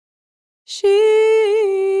She's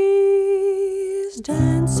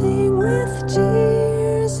dancing with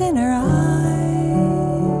tears in her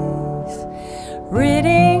eyes,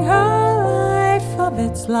 ridding her life of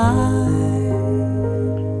its lies,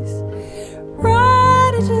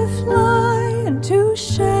 ready to fly and to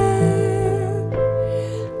share,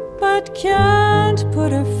 but can't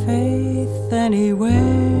put her faith anywhere.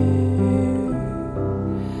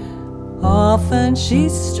 Often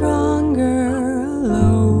she's stronger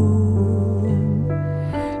alone,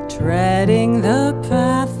 treading the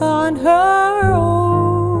path on her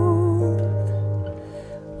own.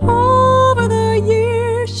 Over the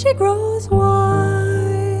years she grows wise,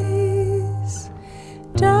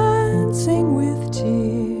 dancing with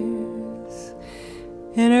tears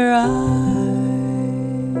in her eyes.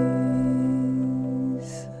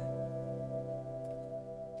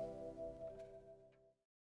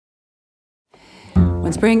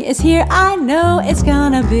 When spring is here, I know it's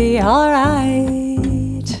gonna be alright.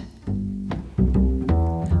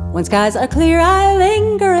 When skies are clear, I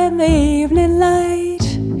linger in the evening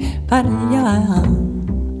light. But yeah,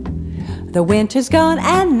 the winter's gone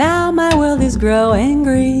and now my world is growing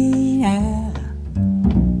green. Yeah.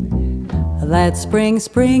 Let spring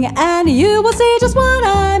spring and you will see just what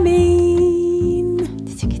I mean.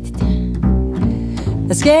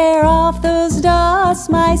 Scare off those dust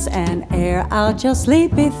mice and air out your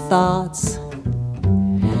sleepy thoughts.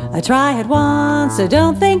 Try it once, so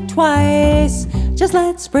don't think twice. Just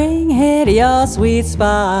let spring hit your sweet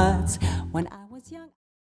spots. When I was young,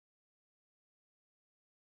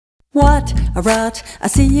 what a rut I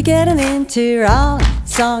see you getting into. Wrong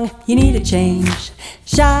song, you need a change.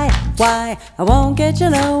 Shy, why, I won't get you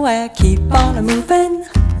nowhere. Keep on moving.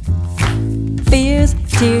 Fears,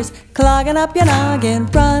 tears, clogging up your noggin.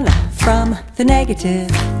 Run from the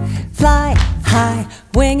negative. Fly high,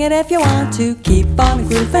 wing it if you want to. Keep on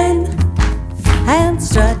grooving and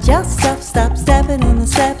strut your stuff. Stop stepping in the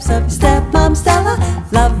steps of your stepmom Stella.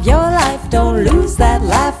 Love your life, don't lose that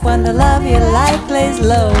laugh when the love you like lays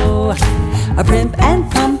low. A primp and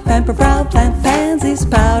pump and proud plant pansies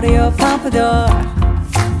powder your pompadour.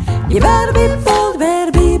 You better be bold,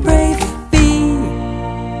 better be brave.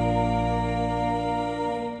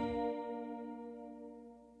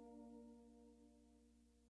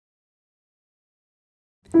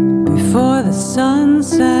 Before the sun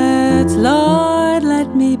sets, Lord,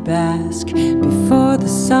 let me bask. Before the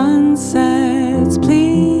sun sets,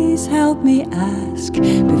 please help me ask.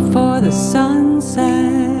 Before the sun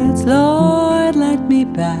sets, Lord, let me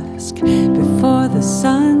bask. Before the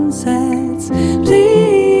sun sets,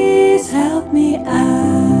 please help me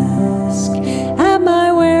ask. Am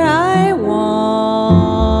I where I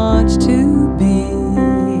want to be?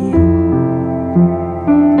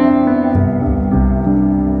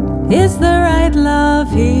 Is the right love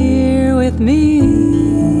here with me?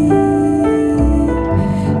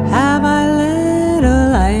 Have I led a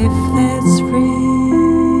life that's free?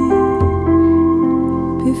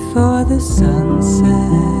 Before the sun sets.